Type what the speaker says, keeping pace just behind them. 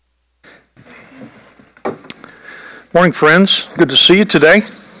Morning, friends. Good to see you today.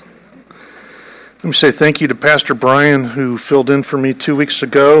 Let me say thank you to Pastor Brian, who filled in for me 2 weeks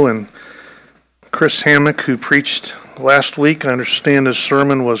ago, and Chris Hammock, who preached last week. I understand his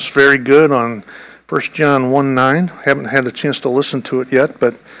sermon was very good on 1 John 1:9. Haven't had a chance to listen to it yet,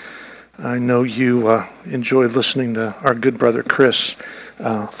 but I know you enjoyed listening to our good brother Chris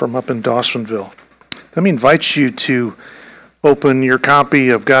from up in Dawsonville. Let me invite you to open your copy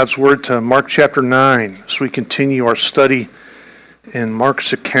of God's Word to Mark chapter 9 as we continue our study in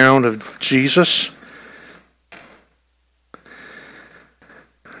Mark's account of Jesus.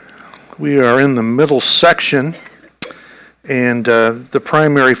 We are in the middle section, and the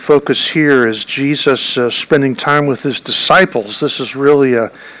primary focus here is Jesus spending time with his disciples. This is really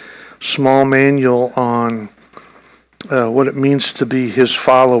a small manual on what it means to be his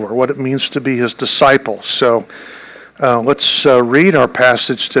follower, what it means to be his disciple. So let's read our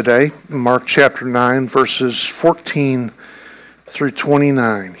passage today, Mark chapter 9, verses 14 through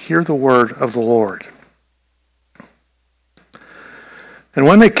 29. Hear the word of the Lord. And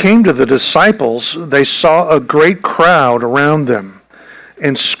when they came to the disciples, they saw a great crowd around them,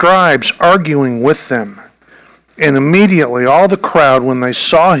 and scribes arguing with them. And immediately all the crowd, when they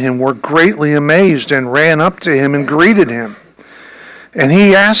saw him, were greatly amazed and ran up to him and greeted him. And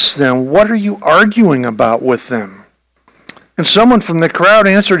he asked them, "What are you arguing about with them?" And someone from the crowd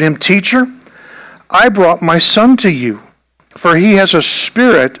answered him, "Teacher, I brought my son to you, for he has a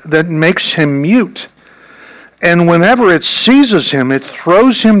spirit that makes him mute. And whenever it seizes him, it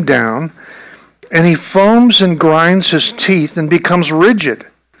throws him down, and he foams and grinds his teeth and becomes rigid.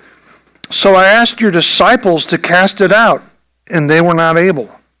 So I asked your disciples to cast it out, and they were not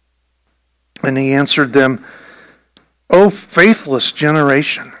able." And he answered them, "O faithless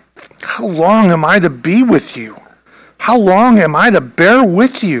generation, how long am I to be with you? How long am I to bear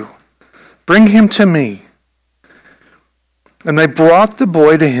with you? Bring him to me." And they brought the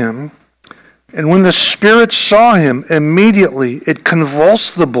boy to him. And when the spirit saw him, immediately it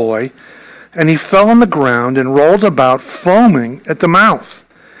convulsed the boy, and he fell on the ground and rolled about, foaming at the mouth.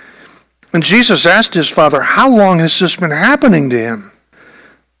 And Jesus asked his father, "How long has this been happening to him?"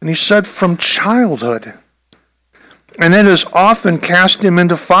 And he said, "From childhood. And it has often cast him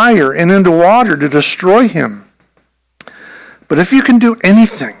into fire and into water to destroy him. But if you can do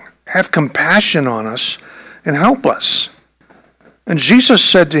anything, have compassion on us and help us." And Jesus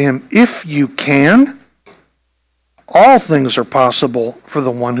said to him, "If you can, all things are possible for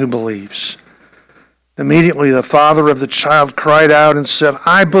the one who believes." Immediately the father of the child cried out and said,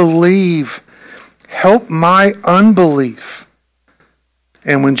 "I believe, help my unbelief."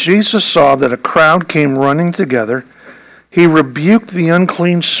 And when Jesus saw that a crowd came running together, he rebuked the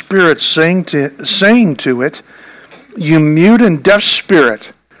unclean spirit, saying to it, "You mute and deaf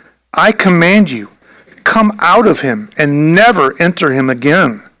spirit, I command you, come out of him and never enter him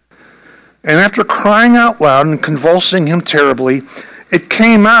again." And after crying out loud and convulsing him terribly, it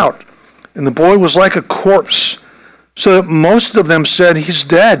came out, and the boy was like a corpse, so that most of them said, "He's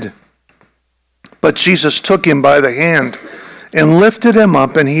dead." But Jesus took him by the hand and lifted him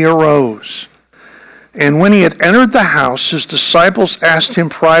up, and he arose. And when he had entered the house, his disciples asked him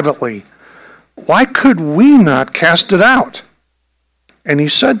privately, "Why could we not cast it out?" And he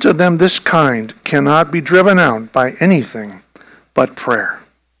said to them, "This kind cannot be driven out by anything but prayer."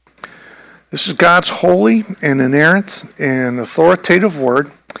 This is God's holy and inerrant and authoritative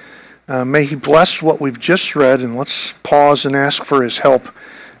word. May he bless what we've just read, and let's pause and ask for his help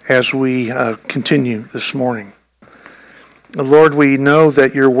as we continue this morning. Lord, we know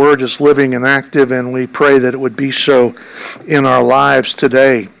that your word is living and active, and we pray that it would be so in our lives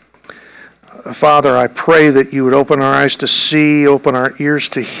today. Father, I pray that you would open our eyes to see, open our ears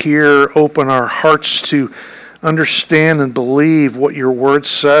to hear, open our hearts to understand and believe what your word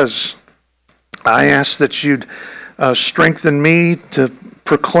says. I ask that you'd strengthen me to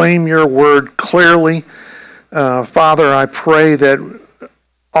proclaim your word clearly. Father, I pray that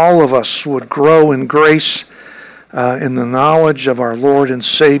all of us would grow in grace in the knowledge of our Lord and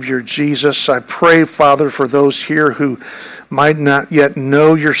Savior Jesus. I pray, Father, for those here who might not yet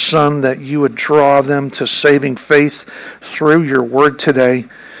know your Son, that you would draw them to saving faith through your word today.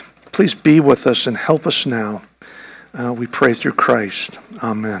 Please be with us and help us now. We pray through Christ.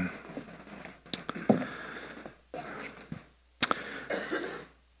 Amen.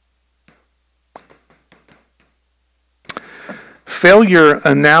 Failure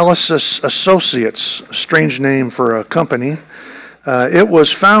Analysis Associates, a strange name for a company. It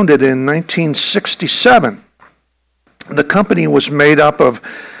was founded in 1967. The company was made up of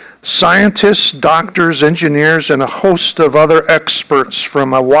scientists, doctors, engineers, and a host of other experts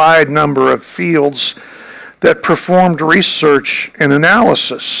from a wide number of fields that performed research and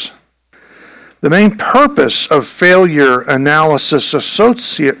analysis. The main purpose of Failure Analysis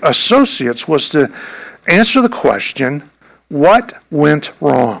Associates was to answer the question, what went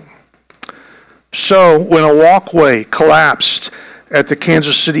wrong? So when a walkway collapsed at the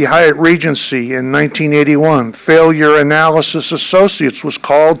Kansas City Hyatt Regency in 1981, Failure Analysis Associates was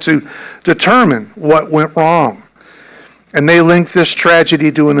called to determine what went wrong. And they linked this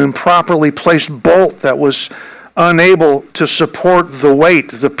tragedy to an improperly placed bolt that was unable to support the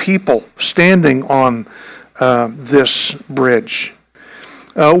weight, the people standing on this bridge.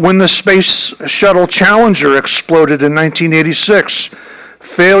 When the Space Shuttle Challenger exploded in 1986,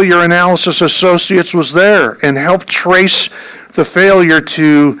 Failure Analysis Associates was there and helped trace the failure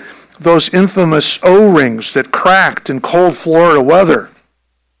to those infamous O-rings that cracked in cold Florida weather.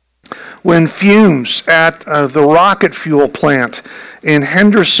 When fumes at the rocket fuel plant in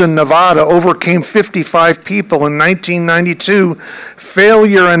Henderson, Nevada overcame 55 people in 1992,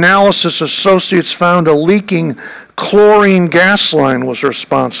 Failure Analysis Associates found a leaking chlorine gas line was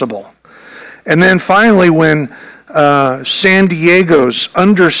responsible. And then finally, when San Diego's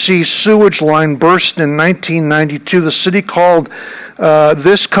undersea sewage line burst in 1992, the city called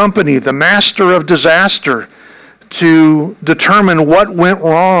this company the master of disaster to determine what went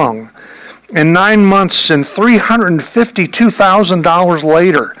wrong. And 9 months and $352,000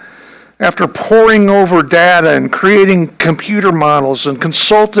 later, after poring over data and creating computer models and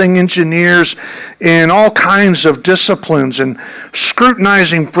consulting engineers in all kinds of disciplines and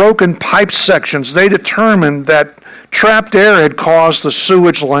scrutinizing broken pipe sections, they determined that trapped air had caused the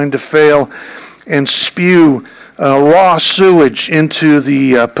sewage line to fail and spew raw sewage into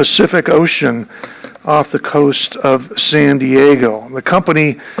the Pacific Ocean off the coast of San Diego. The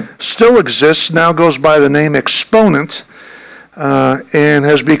company still exists, now goes by the name Exponent, and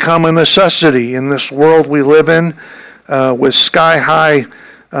has become a necessity in this world we live in with sky-high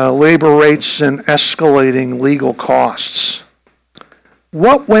labor rates and escalating legal costs.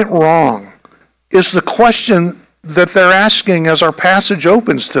 What went wrong is the question that they're asking as our passage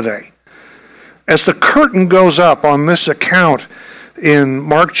opens today. As the curtain goes up on this account in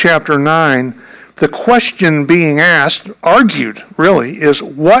Mark chapter 9, the question being asked, argued really, is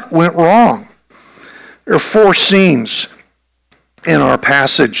what went wrong? There are 4 scenes in our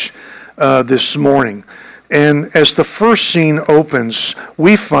passage this morning. And as the first scene opens,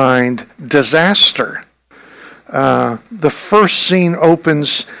 we find disaster. The first scene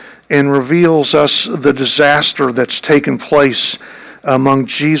opens and reveals us the disaster that's taken place among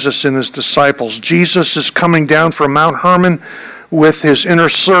Jesus and his disciples. Jesus is coming down from Mount Hermon with his inner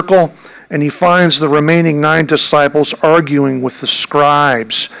circle, and he finds the remaining 9 disciples arguing with the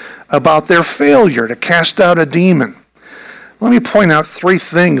scribes about their failure to cast out a demon. Let me point out 3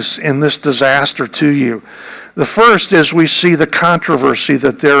 things in this disaster to you. The first is we see the controversy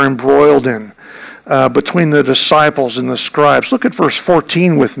that they're embroiled in between the disciples and the scribes. Look at verse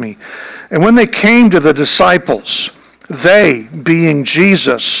 14 with me. And when they came to the disciples, they, being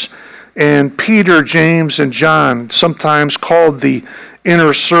Jesus and Peter, James, and John, sometimes called the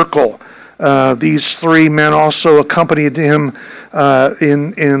inner circle, these 3 men also accompanied him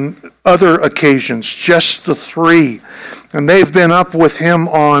in other occasions, just the 3. And they've been up with him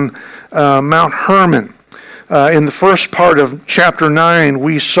on Mount Hermon. In the first part of chapter 9,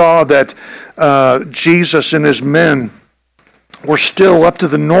 we saw that Jesus and his men were still up to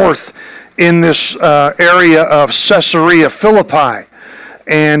the north in this area of Caesarea Philippi.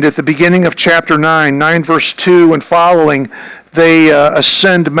 And at the beginning of chapter 9 verse 2 and following, they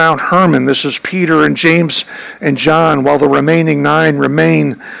ascend Mount Hermon. This is Peter and James and John, while the remaining 9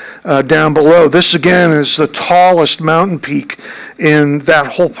 remain down below. This again is the tallest mountain peak in that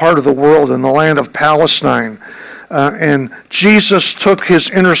whole part of the world, in the land of Palestine. And Jesus took his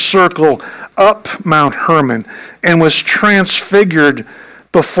inner circle up Mount Hermon and was transfigured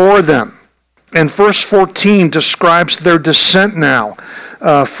before them. And verse 14 describes their descent now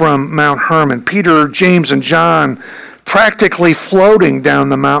from Mount Hermon. Peter, James, and John practically floating down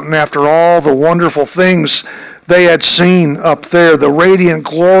the mountain after all the wonderful things they had seen up there. The radiant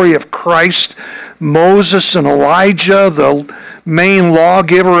glory of Christ, Moses and Elijah, the main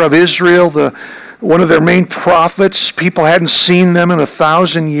lawgiver of Israel, one of their main prophets. People hadn't seen them in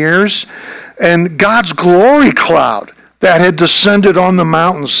 1,000 years. And God's glory cloud that had descended on the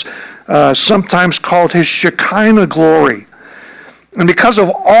mountains, sometimes called his Shekinah glory. And because of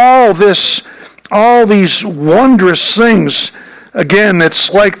all these wondrous things, again,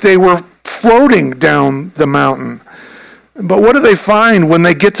 it's like they were floating down the mountain. But what do they find when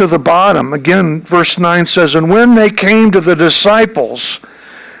they get to the bottom? Again, verse 9 says, and when they came to the disciples,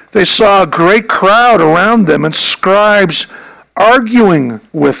 They saw a great crowd around them and scribes arguing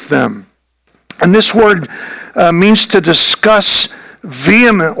with them. And this word means to discuss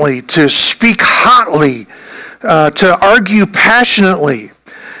vehemently, to speak hotly, to argue passionately.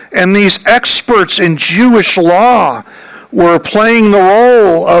 And these experts in Jewish law were playing the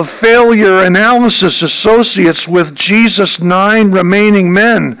role of failure analysis associates with Jesus' 9 remaining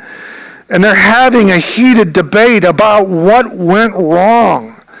men. And they're having a heated debate about what went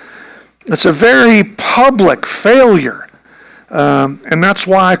wrong. It's a very public failure. And that's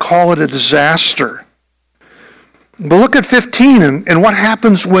why I call it a disaster. But look at 15 and what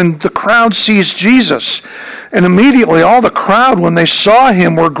happens when the crowd sees Jesus. And immediately all the crowd, when they saw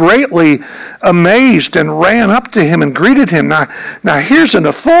him, were greatly amazed and ran up to him and greeted him. Now here's an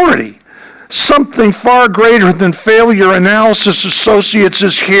authority. Something far greater than failure analysis associates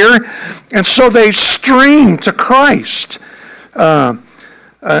is here. And so they stream to Christ and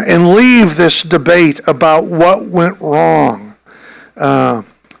leave this debate about what went wrong.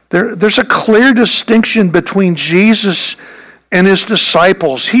 There's a clear distinction between Jesus and his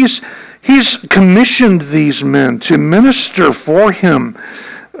disciples. He's commissioned these men to minister for him.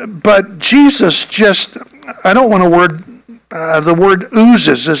 But Jesus just, I don't want the word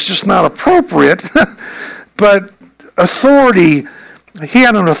oozes, it's just not appropriate. But authority, he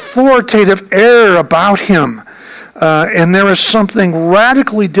had an authoritative air about him. And there is something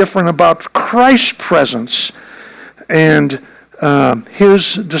radically different about Christ's presence and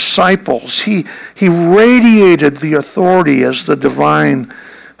his disciples. He radiated the authority as the divine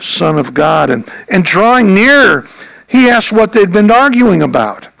Son of God. And drawing near, he asked what they'd been arguing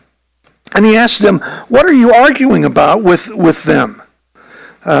about. And he asked them, what are you arguing about with them?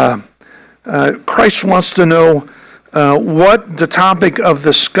 Christ wants to know what the topic of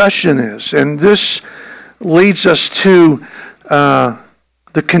discussion is. And this leads us to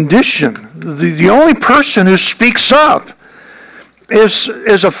the condition. The only person who speaks up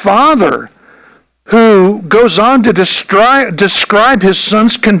is a father who goes on to describe his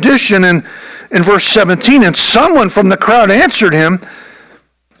son's condition in verse 17. And someone from the crowd answered him,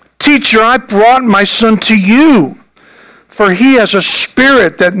 "Teacher, I brought my son to you, for he has a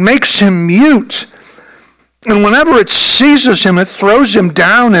spirit that makes him mute. And whenever it seizes him, it throws him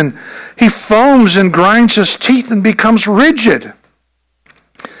down, and he foams and grinds his teeth and becomes rigid."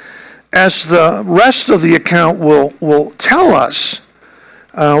 As the rest of the account will tell us,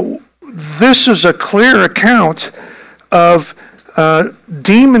 this is a clear account of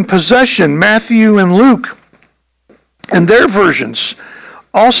demon possession. Matthew and Luke and their versions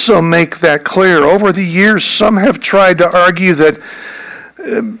also make that clear. Over the years, some have tried to argue that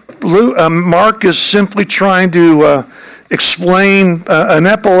Mark is simply trying to explain an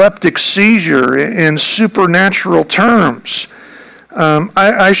epileptic seizure in supernatural terms.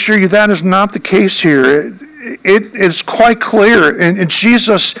 I assure you that is not the case here. It is quite clear, and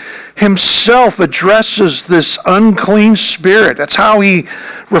Jesus himself addresses this unclean spirit. That's how he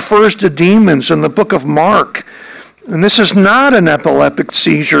refers to demons in the book of Mark. And this is not an epileptic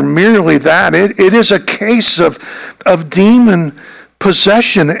seizure, merely that. It is a case of demon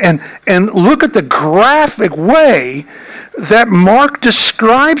possession. And look at the graphic way that Mark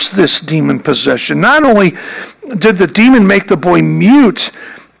describes this demon possession. Not only did the demon make the boy mute,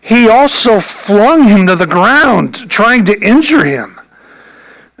 he also flung him to the ground, trying to injure him.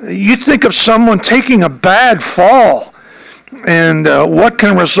 You think of someone taking a bad fall, and what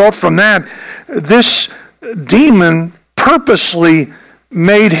can result from that? This demon purposely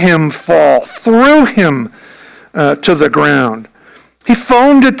made him fall, threw him to the ground. He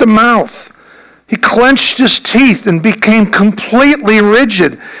foamed at the mouth. He clenched his teeth and became completely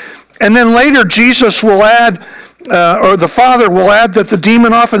rigid. And then later Jesus will add, or the father will add, that the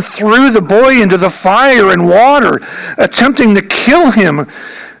demon often threw the boy into the fire and water, attempting to kill him.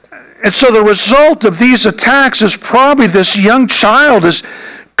 And so the result of these attacks is probably this young child is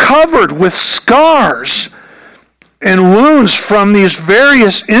covered with scars and wounds from these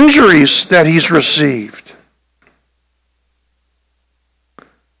various injuries that he's received.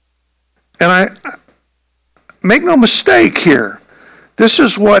 And I make no mistake here. This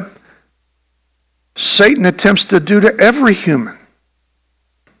is what Satan attempts to do to every human.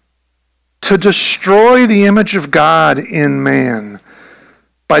 To destroy the image of God in man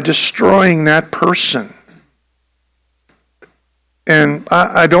by destroying that person. And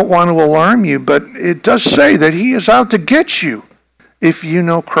I don't want to alarm you, but it does say that he is out to get you if you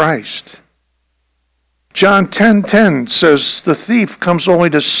know Christ. John 10:10 says the thief comes only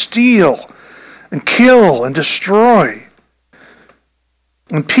to steal and kill and destroy.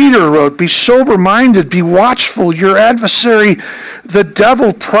 And Peter wrote, "Be sober-minded, be watchful. Your adversary, the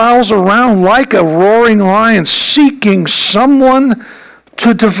devil, prowls around like a roaring lion, seeking someone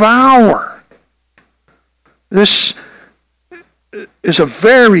to devour." This is a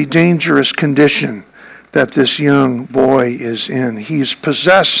very dangerous condition that this young boy is in. He's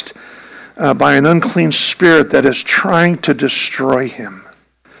possessed by an unclean spirit that is trying to destroy him.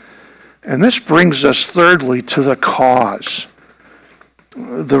 And this brings us thirdly to the cause.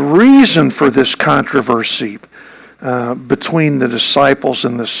 The reason for this controversy between the disciples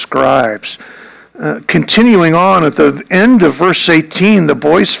and the scribes. Continuing on at the end of verse 18, the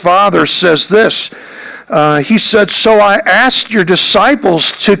boy's father says this. He said, "So I asked your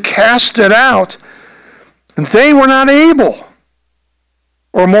disciples to cast it out, and they were not able."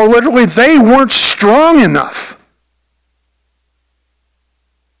 Or more literally, they weren't strong enough.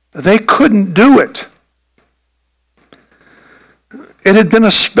 They couldn't do it. It had been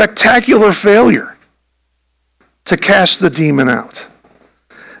a spectacular failure to cast the demon out.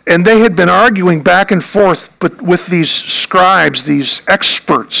 And they had been arguing back and forth with these scribes, these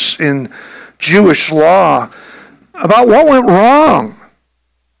experts in Jewish law, about what went wrong.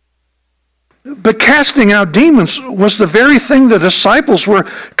 But casting out demons was the very thing the disciples were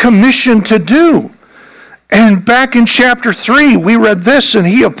commissioned to do. And back in chapter 3, we read this, "And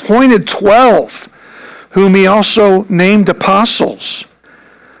he appointed 12, whom he also named apostles,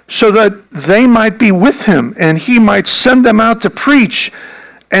 so that they might be with him, and he might send them out to preach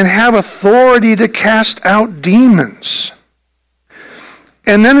and have authority to cast out demons."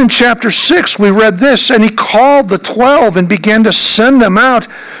 And then in chapter 6, we read this, "And he called the 12 and began to send them out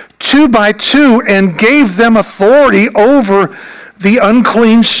 2 by 2 and gave them authority over the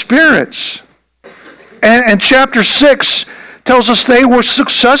unclean spirits." And chapter 6 tells us they were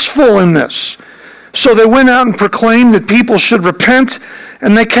successful in this. So they went out and proclaimed that people should repent,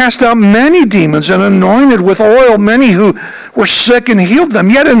 and they cast out many demons and anointed with oil many who were sick and healed them.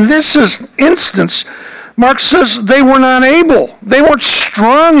 Yet in this instance, Mark says they were not able. They weren't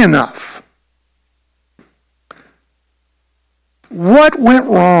strong enough. What went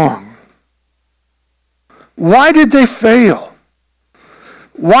wrong? Why did they fail?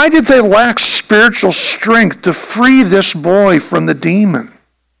 Why did they lack spiritual strength to free this boy from the demon?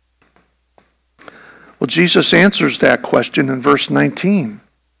 Well, Jesus answers that question in verse 19.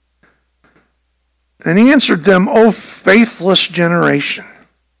 "And he answered them, 'O faithless generation,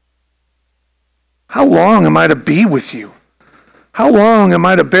 how long am I to be with you? How long am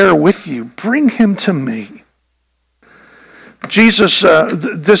I to bear with you? Bring him to me.'" Jesus,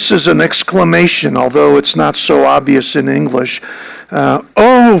 this is an exclamation, although it's not so obvious in English.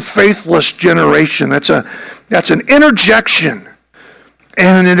 "Oh, faithless generation." That's an interjection,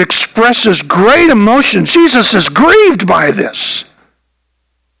 and it expresses great emotion. Jesus is grieved by this.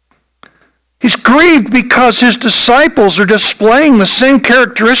 He's grieved because his disciples are displaying the same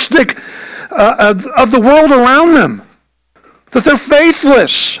characteristic of the world around them, that they're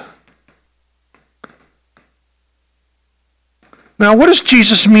faithless. Now, what does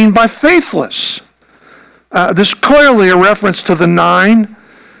Jesus mean by faithless? There's clearly a reference to the 9,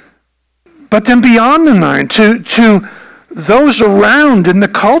 but then beyond the 9, to those around in the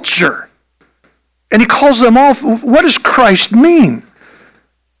culture. And he calls them all, what does Christ mean?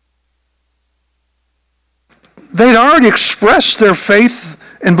 They'd already expressed their faith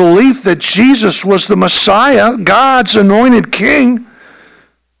and belief that Jesus was the Messiah, God's anointed king.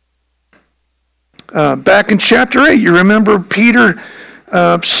 Back in chapter 8, you remember Peter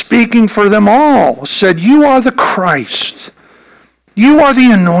speaking for them all, said, "You are the Christ. You are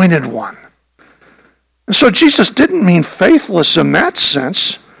the anointed one." And so Jesus didn't mean faithless in that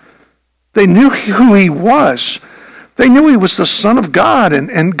sense. They knew who he was. They knew he was the Son of God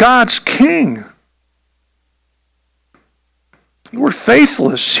and God's king. The word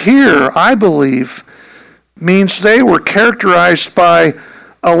faithless here, I believe, means they were characterized by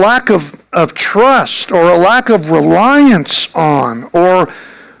a lack of trust, or a lack of reliance on, or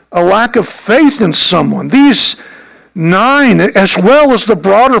a lack of faith in someone. These 9, as well as the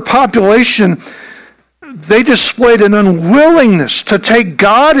broader population, they displayed an unwillingness to take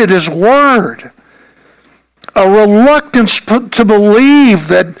God at his word, a reluctance to believe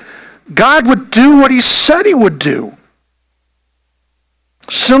that God would do what he said he would do.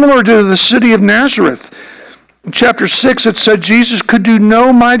 Similar to the city of Nazareth. In chapter 6, it said Jesus could do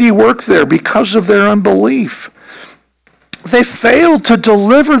no mighty work there because of their unbelief. They failed to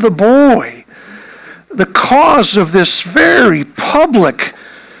deliver the boy, the cause of this very public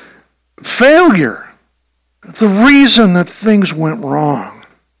failure, the reason that things went wrong.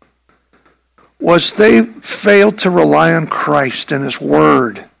 was they failed to rely on Christ and his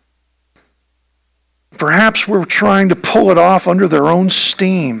word. Perhaps we're trying to pull it off under their own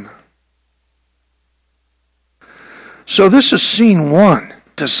steam. So this is scene one,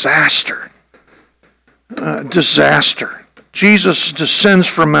 disaster. Disaster. Jesus descends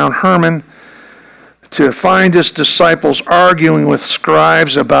from Mount Hermon to find his disciples arguing with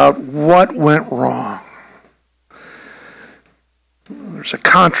scribes about what went wrong. There's a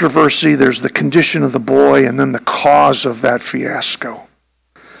controversy, there's the condition of the boy, and then the cause of that fiasco.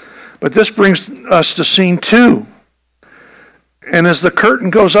 But this brings us to scene two. And as the curtain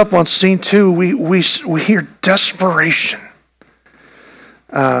goes up on scene two, we hear desperation.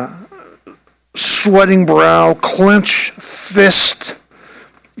 Sweating brow, clenched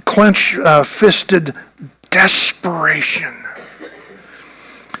fisted desperation.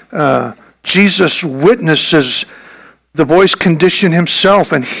 Jesus witnesses the boy's condition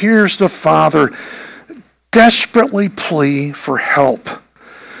himself, and hears the father desperately plea for help.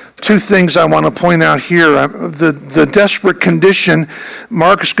 Two things I want to point out here. The desperate condition,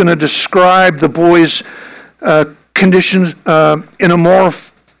 Mark is going to describe the boy's condition in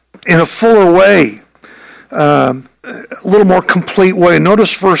a fuller way, a little more complete way.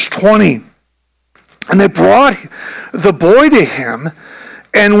 Notice verse 20. And they brought the boy to him,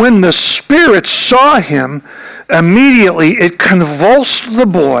 and when the spirit saw him, immediately it convulsed the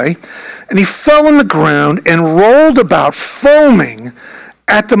boy, and he fell on the ground and rolled about, foaming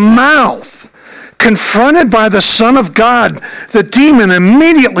at the mouth. Confronted by the Son of God, the demon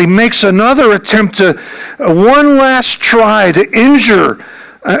immediately makes another attempt to, one last try to injure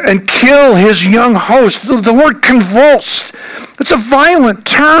and kill his young host. The word convulsed, it's a violent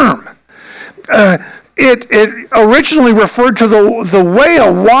term. It originally referred to the way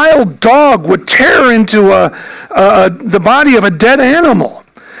a wild dog would tear into the body of a dead animal.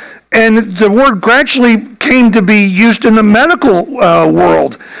 And the word gradually came to be used in the medical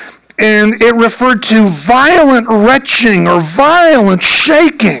world. And it referred to violent retching or violent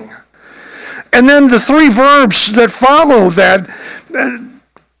shaking. And then the three verbs that follow that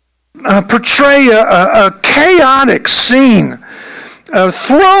portray a chaotic scene.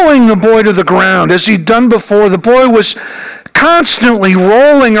 Throwing the boy to the ground as he'd done before. The boy was constantly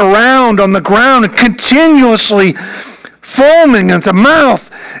rolling around on the ground and continuously foaming at the mouth.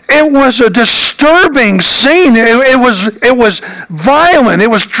 It was a disturbing scene. It was violent. It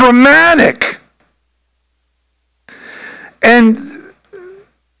was dramatic. And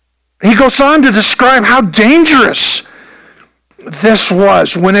he goes on to describe how dangerous this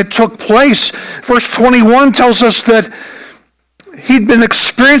was when it took place. Verse 21 tells us that he'd been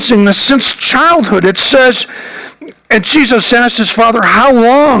experiencing this since childhood. It says, and Jesus asked his father, how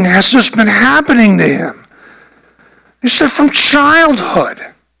long has this been happening to him? He said, from childhood.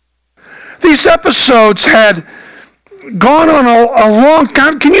 These episodes had gone on a long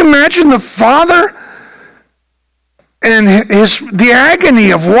time. Can you imagine the father and the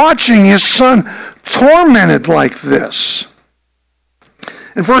agony of watching his son tormented like this?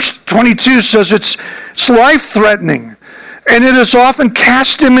 And verse 22 says it's life-threatening. And it has often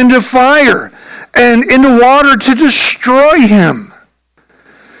cast him into fire and into water to destroy him.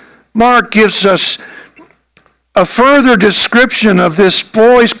 Mark gives us a further description of this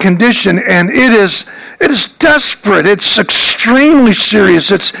boy's condition, and it is desperate. It's extremely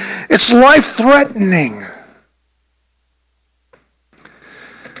serious. It's life-threatening.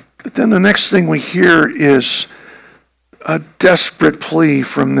 But then the next thing we hear is a desperate plea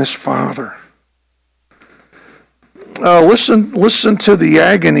from this father. Listen to the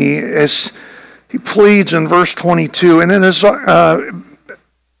agony as he pleads in verse 22. And then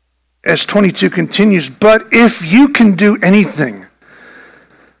as 22 continues, but if you can do anything,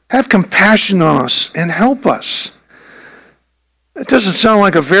 have compassion on us and help us. It doesn't sound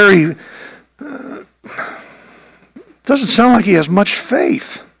like doesn't sound like he has much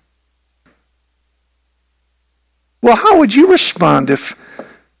faith. Well, how would you respond if,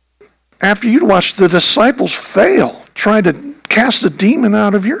 after you'd watched the disciples fail trying to cast the demon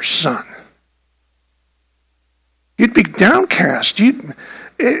out of your son? You'd be downcast.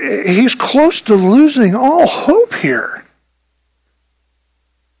 He's close to losing all hope here.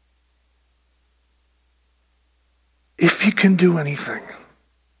 If you can do anything,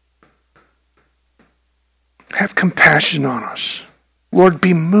 have compassion on us. Lord,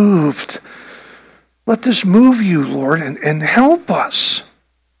 be moved. Let this move you, Lord, and help us.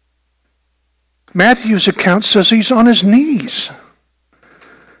 Matthew's account says he's on his knees.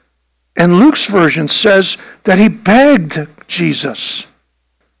 And Luke's version says that he begged Jesus.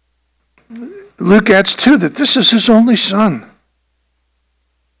 Luke adds too that this is his only son.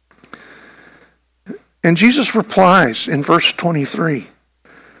 And Jesus replies in verse 23.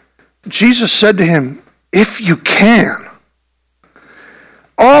 Jesus said to him, if you can,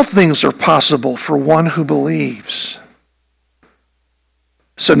 all things are possible for one who believes.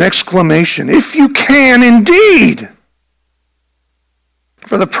 It's an exclamation. If you can indeed.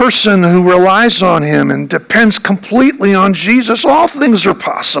 For the person who relies on him and depends completely on Jesus, all things are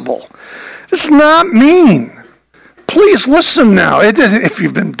possible. It's not mean. Please listen now. If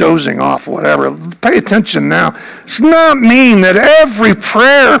you've been dozing off, whatever, pay attention now. It's not mean that every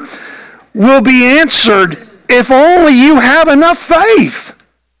prayer will be answered if only you have enough faith.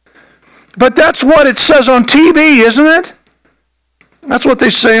 But that's what it says on TV, isn't it? That's what they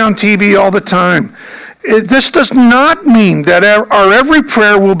say on TV all the time. This does not mean that our every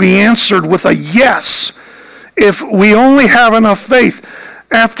prayer will be answered with a yes if we only have enough faith.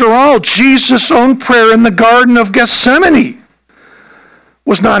 After all, Jesus' own prayer in the Garden of Gethsemane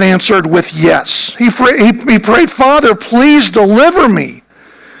was not answered with yes. He prayed, Father, please deliver me.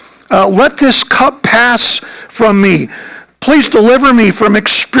 Let this cup pass from me. Please deliver me from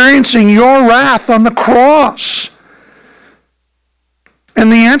experiencing your wrath on the cross.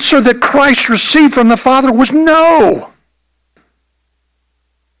 And the answer that Christ received from the Father was no.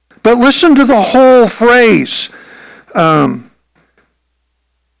 But listen to the whole phrase.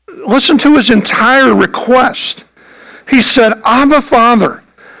 Listen to his entire request. He said, Abba, Father,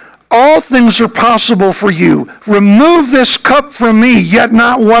 all things are possible for you. Remove this cup from me, yet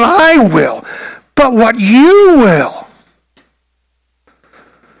not what I will, but what you will.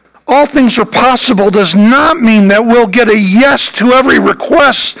 All things are possible does not mean that we'll get a yes to every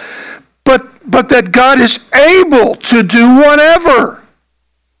request, but that God is able to do whatever.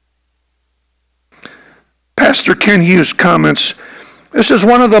 Pastor Ken Hughes comments, this is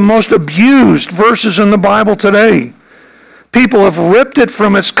one of the most abused verses in the Bible today. People have ripped it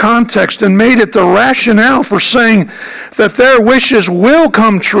from its context and made it the rationale for saying that their wishes will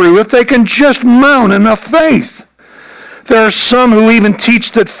come true if they can just mount enough faith. There are some who even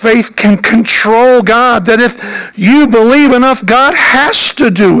teach that faith can control God, that if you believe enough, God has to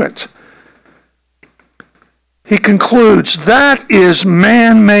do it. He concludes, that is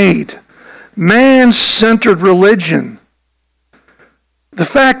man-made, man-centered religion. The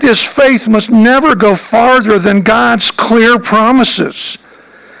fact is, faith must never go farther than God's clear promises.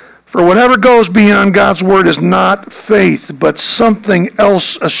 For whatever goes beyond God's word is not faith, but something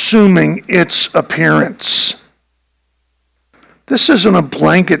else assuming its appearance. This isn't a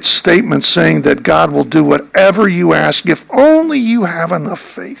blanket statement saying that God will do whatever you ask if only you have enough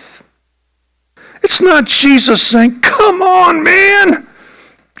faith. It's not Jesus saying, come on, man.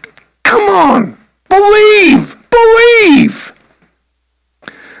 Come on. Believe. Believe.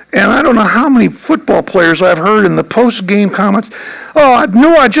 And I don't know how many football players I've heard in the post-game comments, oh, I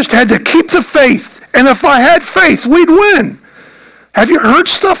knew I just had to keep the faith. And if I had faith, we'd win. Have you heard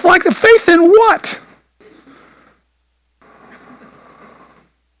stuff like that? Faith in what?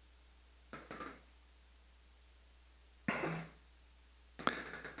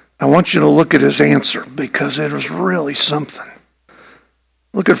 I want you to look at his answer because it was really something.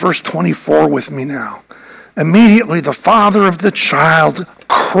 Look at verse 24 with me now. Immediately the father of the child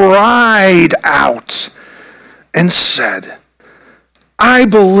cried out and said, I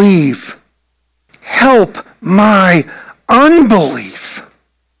believe. Help my unbelief.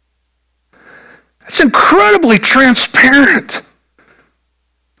 It's incredibly transparent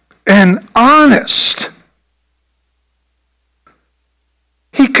and honest.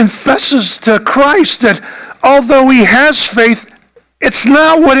 He confesses to Christ that although he has faith, it's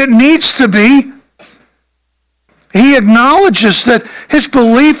not what it needs to be. He acknowledges that his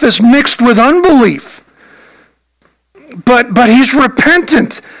belief is mixed with unbelief. But he's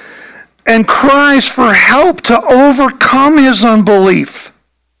repentant and cries for help to overcome his unbelief.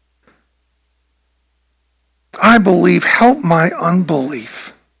 I believe, help my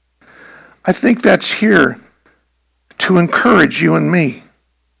unbelief. I think that's here to encourage you and me.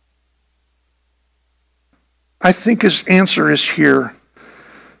 I think his answer is here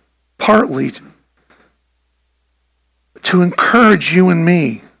partly to encourage you and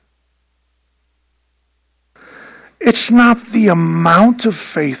me. It's not the amount of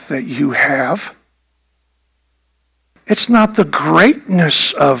faith that you have. It's not the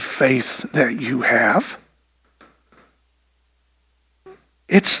greatness of faith that you have.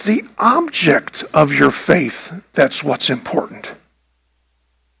 It's the object of your faith that's what's important.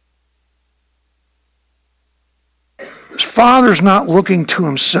 His father's not looking to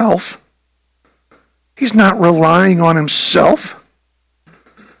himself. He's not relying on himself.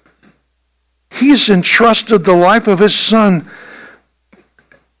 He's entrusted the life of his son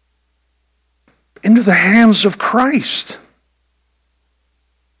into the hands of Christ.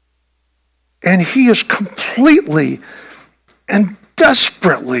 And he is completely and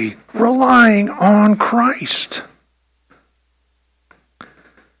desperately relying on Christ.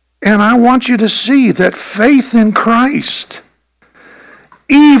 And I want you to see that faith in Christ,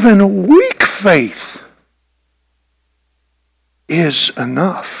 even weak faith, is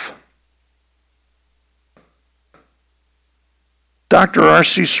enough. Dr.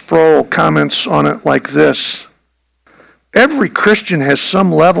 R.C. Sproul comments on it like this: every Christian has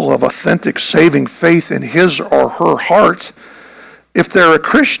some level of authentic saving faith in his or her heart. If they're a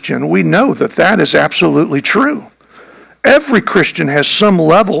Christian, we know that that is absolutely true. Every Christian has some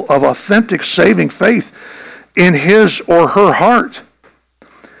level of authentic saving faith in his or her heart.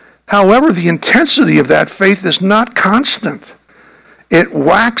 However, the intensity of that faith is not constant. It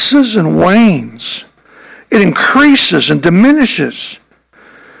waxes and wanes. It increases and diminishes.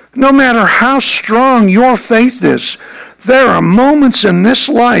 No matter how strong your faith is, there are moments in this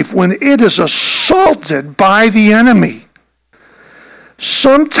life when it is assaulted by the enemy.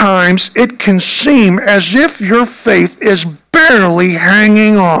 Sometimes it can seem as if your faith is barely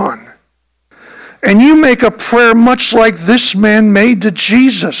hanging on. And you make a prayer much like this man made to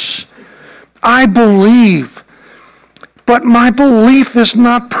Jesus. I believe, but my belief is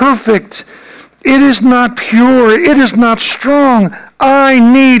not perfect. It is not pure. It is not strong. I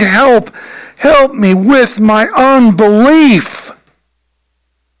need help. Help me with my unbelief.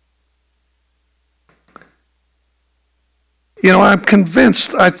 You know, I'm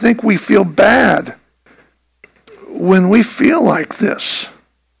convinced, I think we feel bad when we feel like this.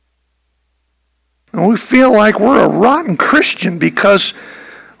 And we feel like we're a rotten Christian because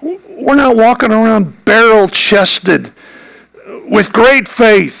we're not walking around barrel-chested with great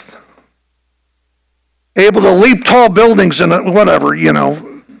faith, able to leap tall buildings and whatever, you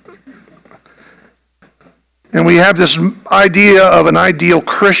know. And we have this idea of an ideal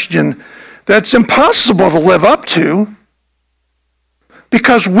Christian that's impossible to live up to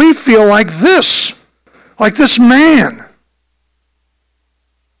because we feel like this man.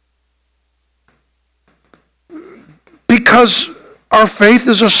 Because our faith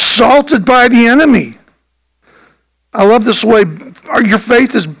is assaulted by the enemy. I love this way. Your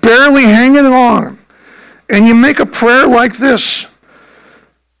faith is barely hanging on. And you make a prayer like this: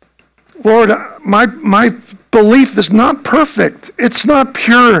 Lord, my belief is not perfect. It's not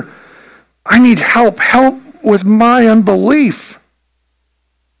pure. I need help. Help with my unbelief.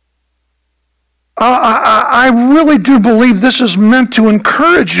 I really do believe this is meant to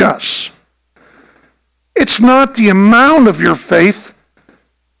encourage us. It's not the amount of your faith.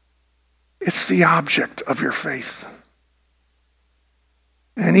 It's the object of your faith.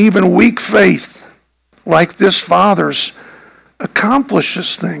 And even weak faith, like this father's,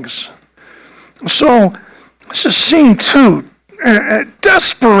 accomplishes things. So, this is scene 2,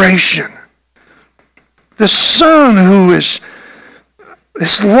 desperation. The son who is,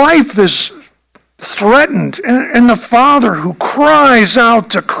 his life is threatened, and the father who cries out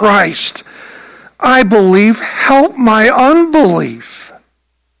to Christ, I believe, help my unbelief.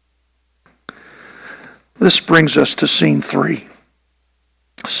 This brings us to scene 3.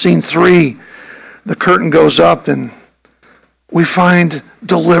 Scene 3, the curtain goes up and we find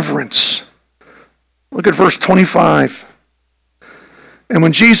deliverance. Look at verse 25. And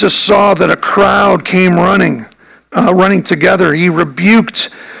when Jesus saw that a crowd came running together, he rebuked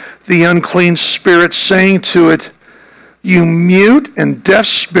the unclean spirit, saying to it, you mute and deaf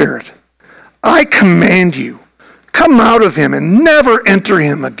spirit, I command you, come out of him and never enter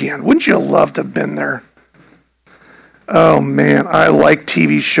him again. Wouldn't you love to have been there? Oh man, I like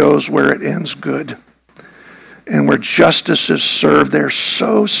TV shows where it ends good and where justice is served. They're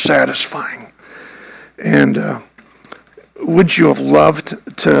so satisfying. And wouldn't you have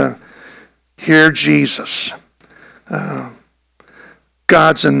loved to hear Jesus,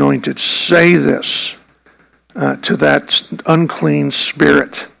 God's anointed, say this to that unclean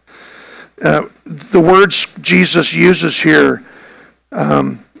spirit? The words Jesus uses here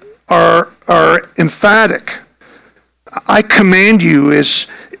are emphatic. I command you is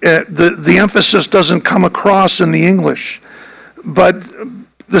the emphasis doesn't come across in the English, but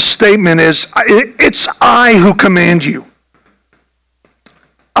the statement is, it's I who command you.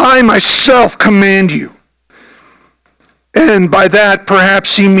 I myself command you. And by that,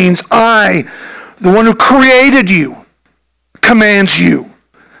 perhaps he means I, the one who created you, commands you.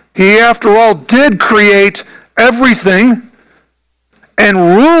 He, after all, did create everything and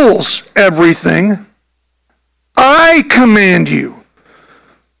rules everything. I command you.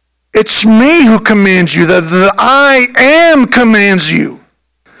 It's me who commands you. The I am commands you.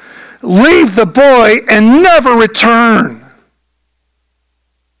 leave the boy and never return,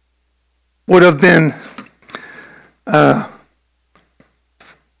 would have been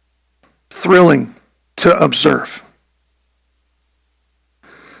thrilling to observe.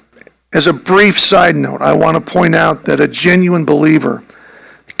 As a brief side note, I want to point out that a genuine believer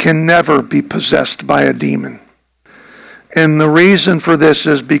can never be possessed by a demon. And the reason for this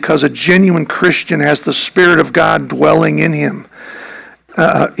is because a genuine Christian has the Spirit of God dwelling in him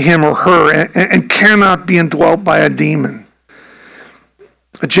or her, and cannot be indwelt by a demon.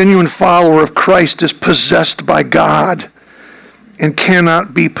 A genuine follower of Christ is possessed by God and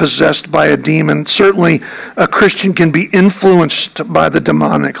cannot be possessed by a demon. Certainly, a Christian can be influenced by the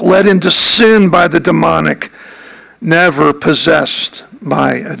demonic, led into sin by the demonic, never possessed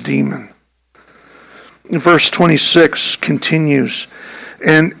by a demon. Verse 26 continues,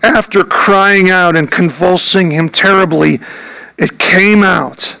 and after crying out and convulsing him terribly, it came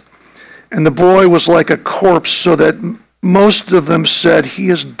out, and the boy was like a corpse, so that most of them said, he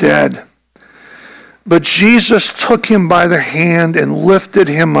is dead. But Jesus took him by the hand and lifted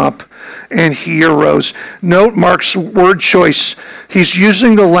him up, and he arose. Note Mark's word choice. He's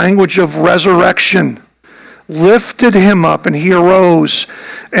using the language of resurrection. Lifted him up, and he arose.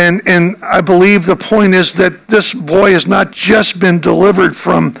 And I believe the point is that this boy has not just been delivered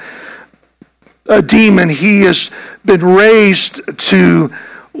from a demon. He has been raised to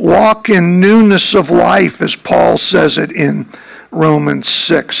walk in newness of life, as Paul says it in Romans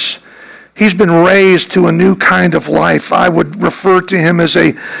 6. He's been raised to a new kind of life. I would refer to him as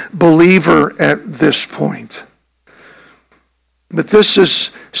a believer at this point. But this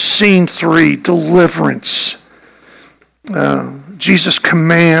is scene 3, deliverance. Jesus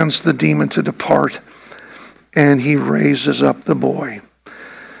commands the demon to depart, and he raises up the boy.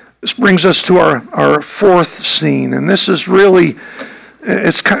 This brings us to our fourth scene, and this is really,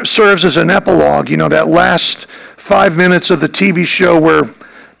 it serves as an epilogue, that last 5 minutes of the TV show where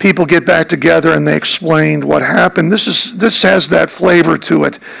people get back together and they explained what happened. This has that flavor to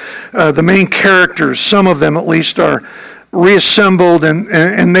it. The main characters, some of them at least, are reassembled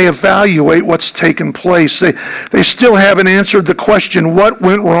and they evaluate what's taken place. They still haven't answered the question, what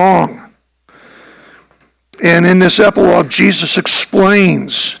went wrong? And in this epilogue, Jesus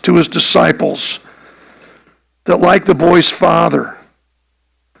explains to his disciples that like the boy's father,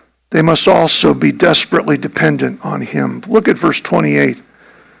 they must also be desperately dependent on him. Look at verse 28.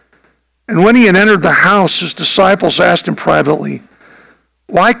 And when he had entered the house, his disciples asked him privately,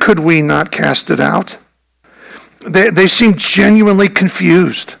 why could we not cast it out? They seem genuinely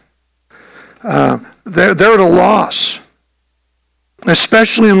confused. They're at a loss,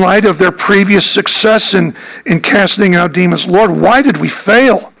 especially in light of their previous success in casting out demons. Lord, why did we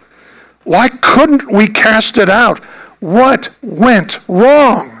fail? Why couldn't we cast it out? What went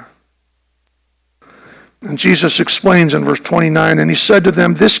wrong? And Jesus explains in verse 29, and he said to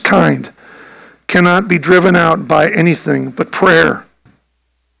them, this kind cannot be driven out by anything but prayer.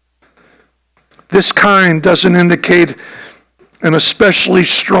 This kind doesn't indicate an especially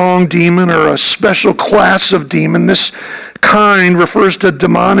strong demon or a special class of demon. This kind refers to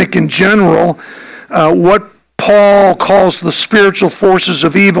demonic in general, what Paul calls the spiritual forces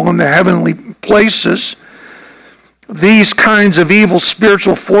of evil in the heavenly places. These kinds of evil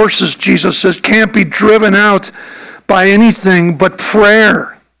spiritual forces, Jesus says, can't be driven out by anything but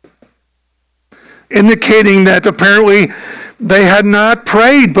prayer, indicating that apparently they had not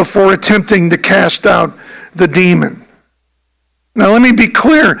prayed before attempting to cast out the demon. Now let me be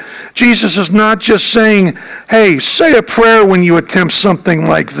clear. Jesus is not just saying, hey, say a prayer when you attempt something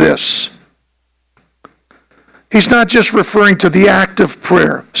like this. He's not just referring to the act of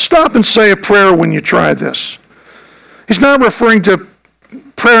prayer. Stop and say a prayer when you try this. He's not referring to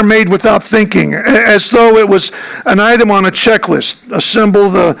prayer made without thinking, as though it was an item on a checklist. Assemble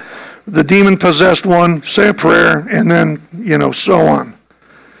the demon-possessed one, say a prayer, and then, so on.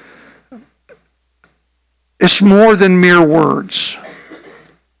 It's more than mere words.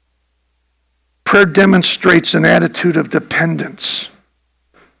 Prayer demonstrates an attitude of dependence.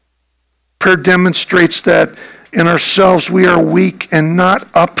 Prayer demonstrates that in ourselves we are weak and not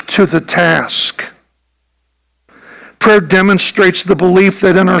up to the task. Prayer demonstrates the belief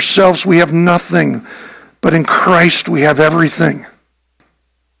that in ourselves we have nothing, but in Christ we have everything.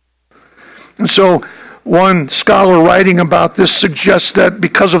 And so one scholar writing about this suggests that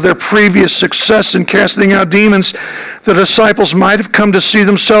because of their previous success in casting out demons, the disciples might have come to see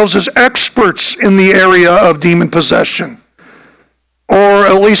themselves as experts in the area of demon possession, or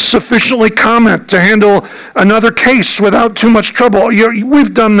at least sufficiently competent to handle another case without too much trouble.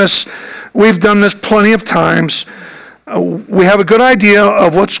 We've done this plenty of times. We have a good idea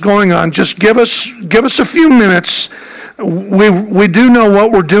of what's going on. Just give us a few minutes. We do know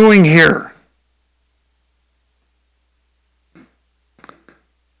what we're doing here.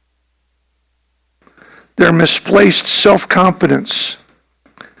 Their misplaced self-confidence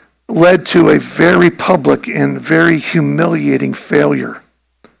led to a very public and very humiliating failure,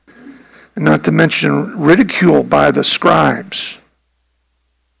 and not to mention ridicule by the scribes.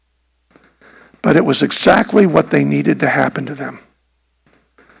 But it was exactly what they needed to happen to them.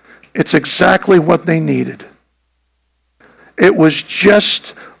 It's exactly what they needed. It was just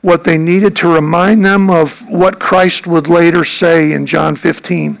what they needed to remind them of what Christ would later say in John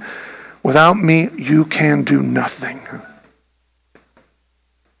 15. Without me, you can do nothing.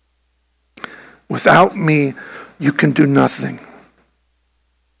 Without me, you can do nothing.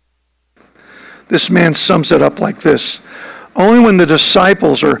 This man sums it up like this. Only when the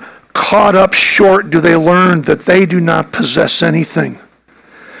disciples are caught up short do they learn that they do not possess anything.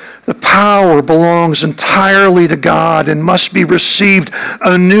 The power belongs entirely to God and must be received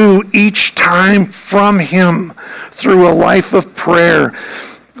anew each time from Him through a life of prayer.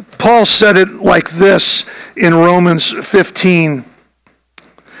 Paul said it like this in Romans 15.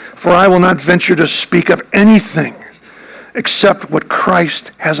 For I will not venture to speak of anything except what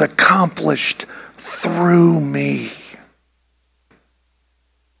Christ has accomplished through me.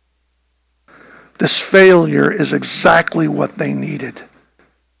 This failure is exactly what they needed,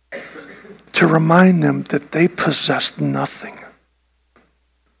 to remind them that they possessed nothing,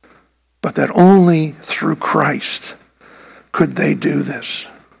 but that only through Christ could they do this.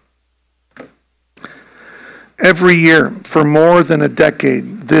 Every year, for more than a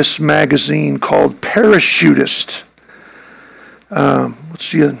decade, this magazine called Parachutist,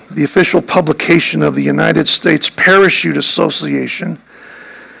 which is the official publication of the United States Parachute Association,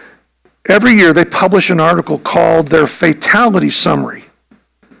 every year they publish an article called their Fatality Summary.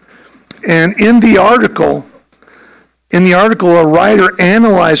 And in the article, a writer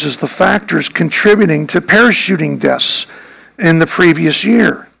analyzes the factors contributing to parachuting deaths in the previous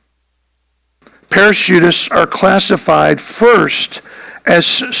year. Parachutists are classified first as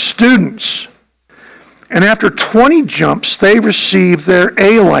students. And after 20 jumps, they receive their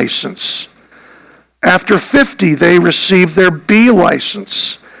A license. After 50, they receive their B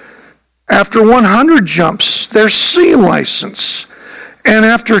license. After 100 jumps, their C license. And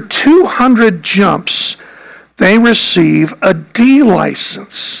after 200 jumps, they receive a D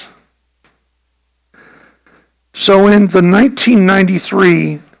license. So in the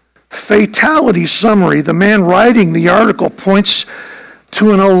 1993 Fatality Summary, the man writing the article points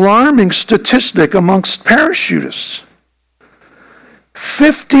to an alarming statistic amongst parachutists.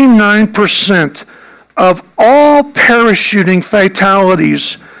 59% of all parachuting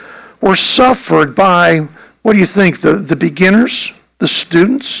fatalities were suffered by, what do you think, the beginners, the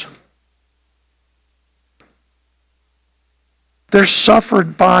students? They're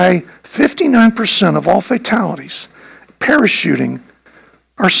suffered by 59% of all fatalities. Parachuting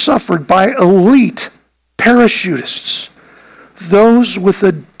are suffered by elite parachutists, those with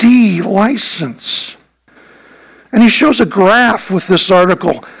a D license. And he shows a graph with this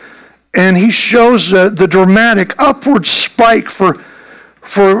article, and he shows the dramatic upward spike for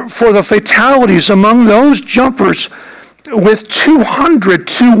the fatalities among those jumpers with 200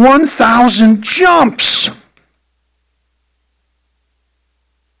 to 1,000 jumps.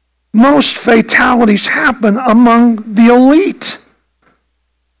 Most fatalities happen among the elite.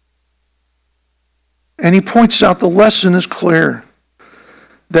 And he points out the lesson is clear,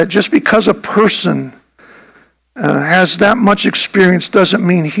 that just because a person has that much experience doesn't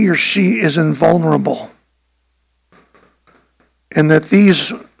mean he or she is invulnerable. And that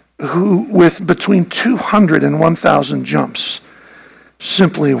these who with between 200 and 1,000 jumps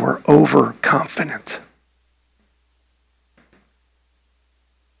simply were overconfident.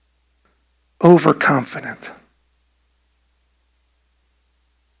 Overconfident.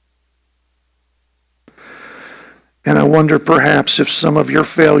 And I wonder perhaps if some of your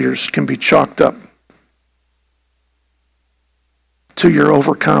failures can be chalked up to your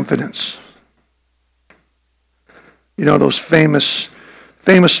overconfidence. You know, those famous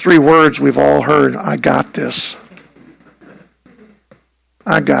 3 words we've all heard, I got this.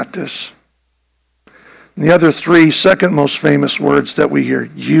 I got this. And the other 3 second most famous words that we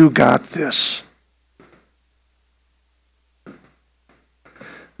hear, you got this.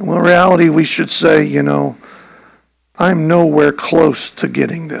 Well, in reality, we should say, you know, I'm nowhere close to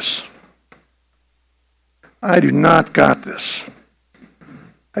getting this. I do not got this.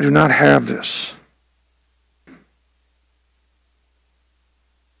 I do not have this.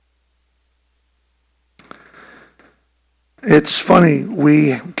 It's funny,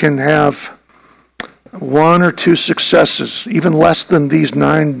 we can have one or two successes, even less than these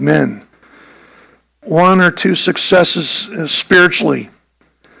 9 men. One or two successes spiritually,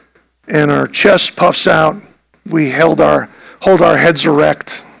 and our chest puffs out. We hold our heads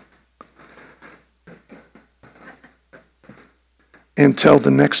erect until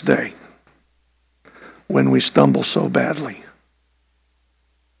the next day when we stumble so badly.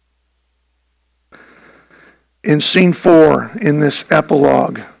 In scene 4, in this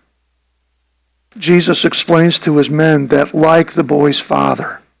epilogue, Jesus explains to his men that, like the boy's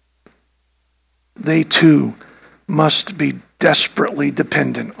father, they too must be desperately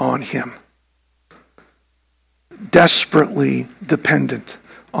dependent on him. Desperately dependent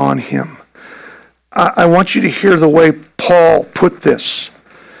on him. I want you to hear the way Paul put this,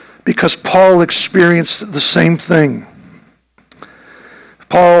 because Paul experienced the same thing.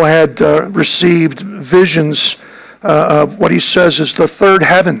 Paul had received visions of what he says is the third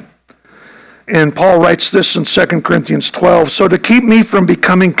heaven. And Paul writes this in 2 Corinthians 12, "So to keep me from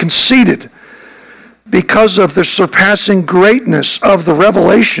becoming conceited because of the surpassing greatness of the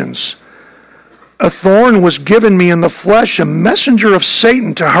revelations, a thorn was given me in the flesh, a messenger of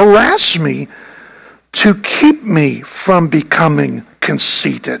Satan to harass me, to keep me from becoming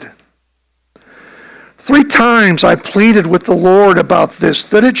conceited. 3 times I pleaded with the Lord about this,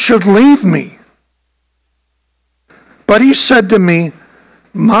 that it should leave me. But he said to me,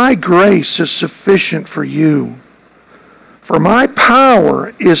 'My grace is sufficient for you, for my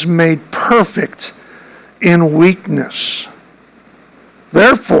power is made perfect in weakness.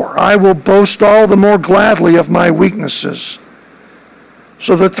 Therefore, I will boast all the more gladly of my weaknesses,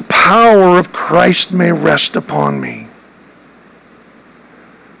 so that the power of Christ may rest upon me.'"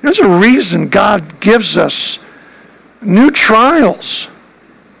 There's a reason God gives us new trials.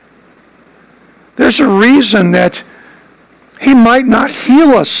 There's a reason that he might not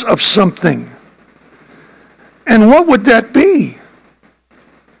heal us of something. And what would that be?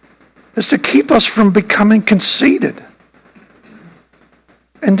 Is to keep us from becoming conceited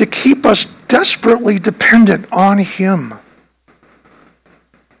and to keep us desperately dependent on him,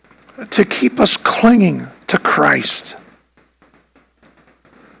 to keep us clinging to Christ.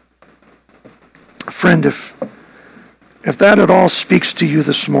 Friend, if that at all speaks to you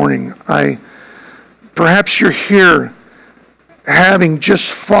this morning, perhaps you're here having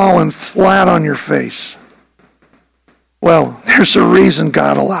just fallen flat on your face. Well, there's a reason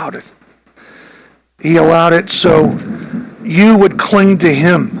God allowed it. He allowed it so you would cling to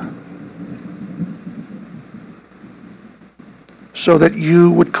him. So that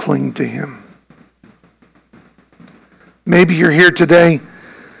you would cling to him. Maybe you're here today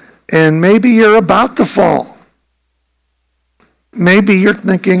and maybe you're about to fall. Maybe you're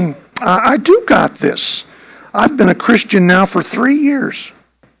thinking, I do got this. I've been a Christian now for 3 years.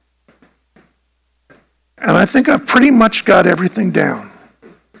 And I think I've pretty much got everything down.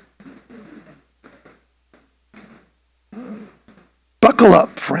 Buckle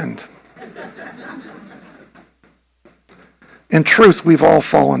up, friend. In truth, we've all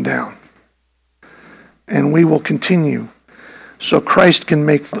fallen down. And we will continue so Christ can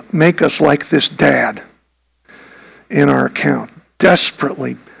make us like this dad in our account,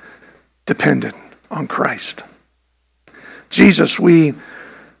 desperately dependent on Christ. Jesus, we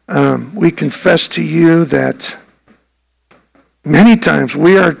confess to you that many times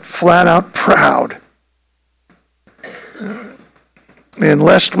we are flat out proud. And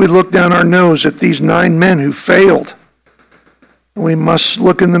lest we look down our nose at these 9 men who failed, we must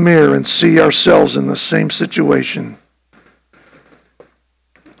look in the mirror and see ourselves in the same situation.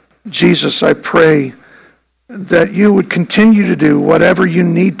 Jesus, I pray that you would continue to do whatever you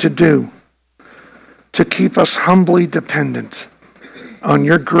need to do to keep us humbly dependent on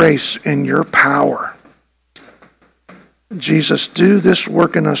your grace and your power. Jesus, do this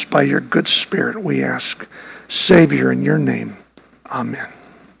work in us by your good Spirit, we ask. Savior, in your name, amen.